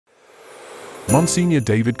Monsignor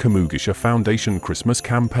David Kamugisha Foundation Christmas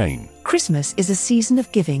Campaign. Christmas is a season of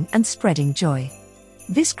giving and spreading joy.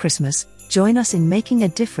 This Christmas, join us in making a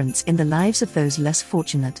difference in the lives of those less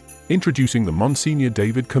fortunate. Introducing the Monsignor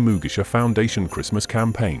David Kamugisha Foundation Christmas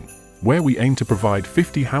Campaign, where we aim to provide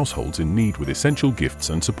 50 households in need with essential gifts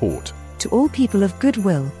and support. To all people of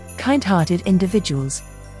goodwill, kind-hearted individuals.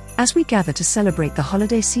 As we gather to celebrate the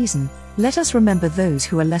holiday season, let us remember those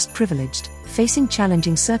who are less privileged, facing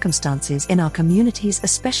challenging circumstances in our communities,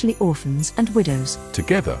 especially orphans and widows.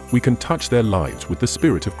 Together, we can touch their lives with the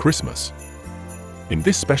spirit of Christmas. In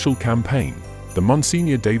this special campaign, the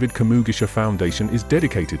Monsignor David Kamugisha Foundation is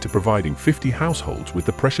dedicated to providing 50 households with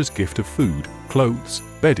the precious gift of food, clothes,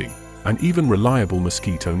 bedding, and even reliable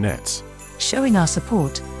mosquito nets. Showing our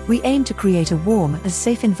support, we aim to create a warm and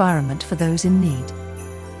safe environment for those in need.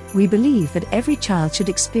 We believe that every child should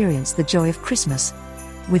experience the joy of Christmas.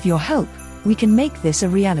 With your help, we can make this a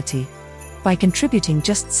reality. By contributing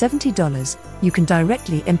just $70, you can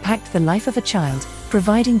directly impact the life of a child,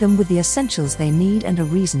 providing them with the essentials they need and a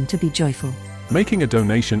reason to be joyful. Making a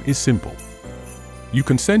donation is simple. You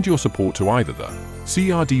can send your support to either the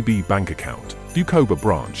CRDB bank account, Bukoba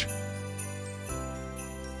branch,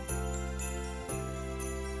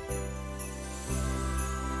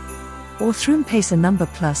 or through M-Pesa number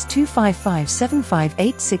 +255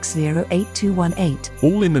 758 6082218.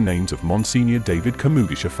 all in the names of Monsignor David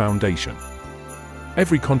Kamugisha Foundation.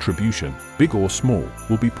 Every contribution, big or small,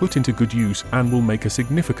 will be put into good use and will make a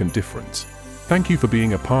significant difference. Thank you for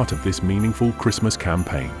being a part of this meaningful Christmas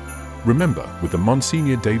campaign. Remember, with the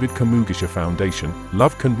Monsignor David Kamugisha Foundation,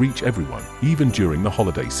 love can reach everyone, even during the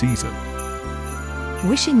holiday season.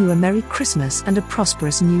 Wishing you a Merry Christmas and a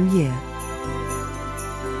prosperous New Year.